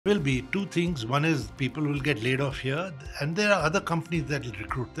Will be two things. One is people will get laid off here, and there are other companies that will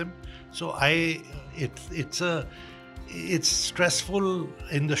recruit them. So it's stressful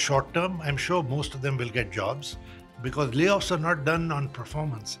in the short term. I'm sure most of them will get jobs because layoffs are not done on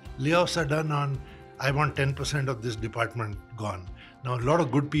performance. Layoffs are done on I want 10% of this department gone. Now a lot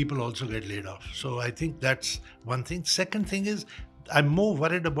of good people also get laid off. So I think that's one thing. Second thing is I'm more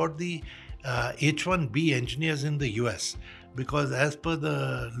worried about the H1B engineers in the US because as per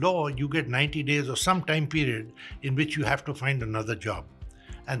the law, you get 90 days or some time period in which you have to find another job.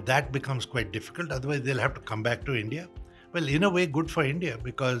 And that becomes quite difficult. Otherwise, they'll have to come back to India. Well, in a way, good for India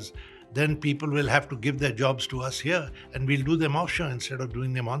because then people will have to give their jobs to us here and we'll do them offshore instead of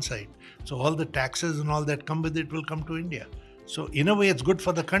doing them on site. So all the taxes and all that come with it will come to India. So in a way, it's good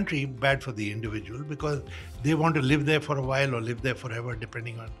for the country, bad for the individual because they want to live there for a while or live there forever,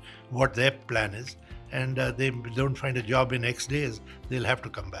 depending on what their plan is. And they don't find a job in X days, they'll have to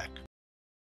come back.